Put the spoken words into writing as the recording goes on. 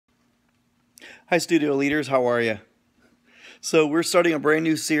Hi, studio leaders. How are you? So we're starting a brand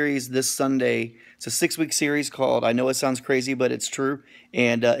new series this Sunday. It's a 6-week series called I Know It Sounds Crazy, but it's true.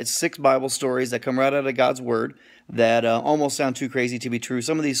 And it's 6 Bible stories that come right out of God's Word that almost sound too crazy to be true.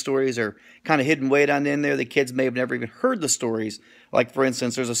 Some of these stories are kind of hidden way down in there. The kids may have never even heard the stories. Like, for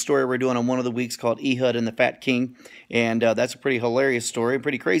instance, there's a story we're doing on one of the weeks called Ehud and the Fat King. And that's a pretty hilarious story, a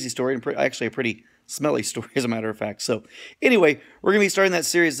pretty crazy story, and actually a pretty smelly story, as a matter of fact. So anyway, we're going to be starting that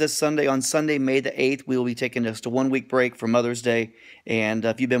series this Sunday. On Sunday, May the 8th, we will be taking just a 1-week break for Mother's Day. And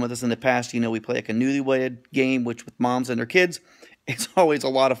if you've been with us in the past, you know we play like a newlywed game, which with moms and their kids, it's always a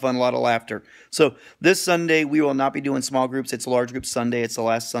lot of fun, a lot of laughter. So this Sunday, we will not be doing small groups. It's large group Sunday. It's the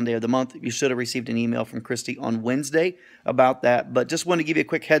last Sunday of the month. You should have received an email from Christy on Wednesday about that. But just want to give you a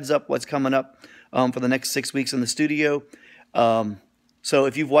quick heads up what's coming up for the next 6 weeks in the studio. So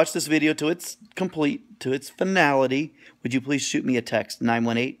if you've watched this video to its complete, to its finality, would you please shoot me a text,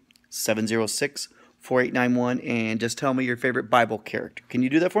 918-706-4891, and just tell me your favorite Bible character. Can you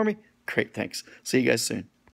do that for me? Great, thanks. See you guys soon.